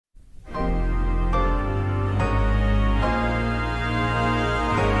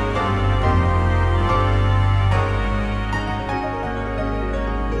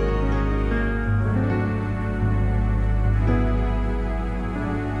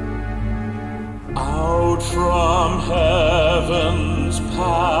poured from heaven's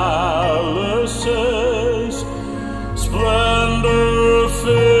palaces, splendor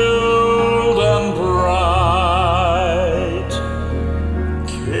filled and bright.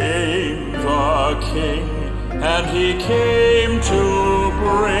 Came the King, and he came to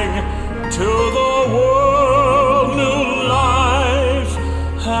bring to the world new life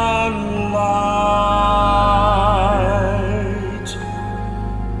and light.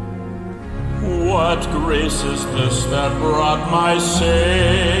 What grace is this that brought my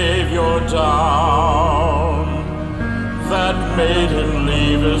Savior down, that made him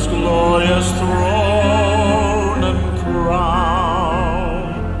leave his glorious throne and crown?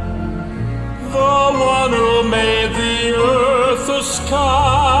 The one who made the earth, the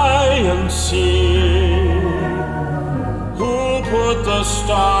sky, and sea, who put the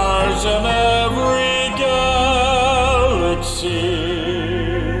stars in every galaxy.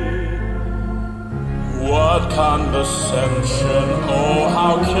 What condescension, oh,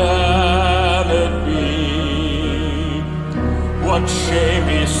 how can it be? What shame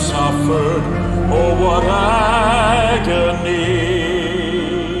he suffered, oh, what agony.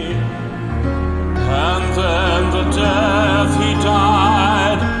 And then the death he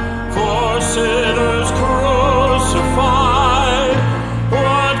died, for sinners crucified.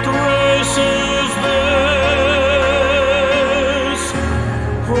 What grace is this?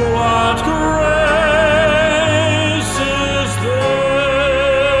 What grace is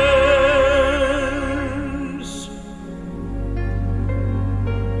this?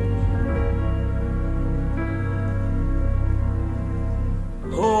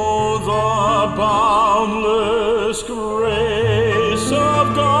 Oh, the boundless grace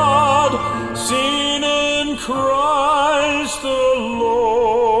of God, seen in Christ the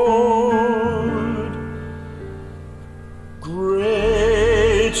Lord,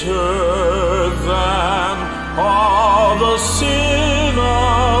 greater than all the sin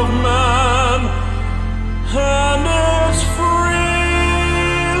of man, and it's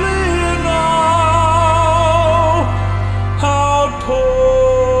freely now outpoured.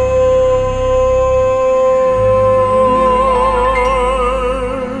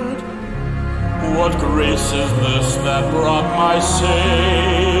 What grace is this that brought my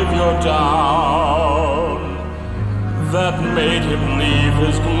Savior down, that made him leave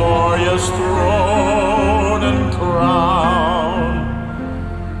his glorious throne and crown?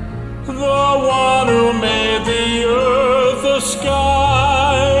 The one who made the earth, the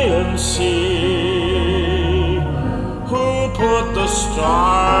sky, and sea, who put the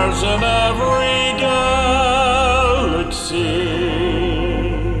stars in every galaxy.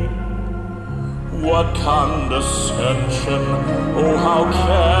 What condescension, oh, how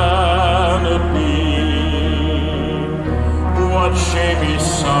can it be? What shame he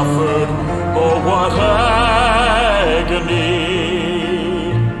suffered, oh, what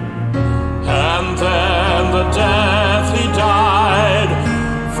agony. And then the death he died,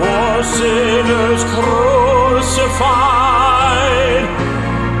 for sinners crucified.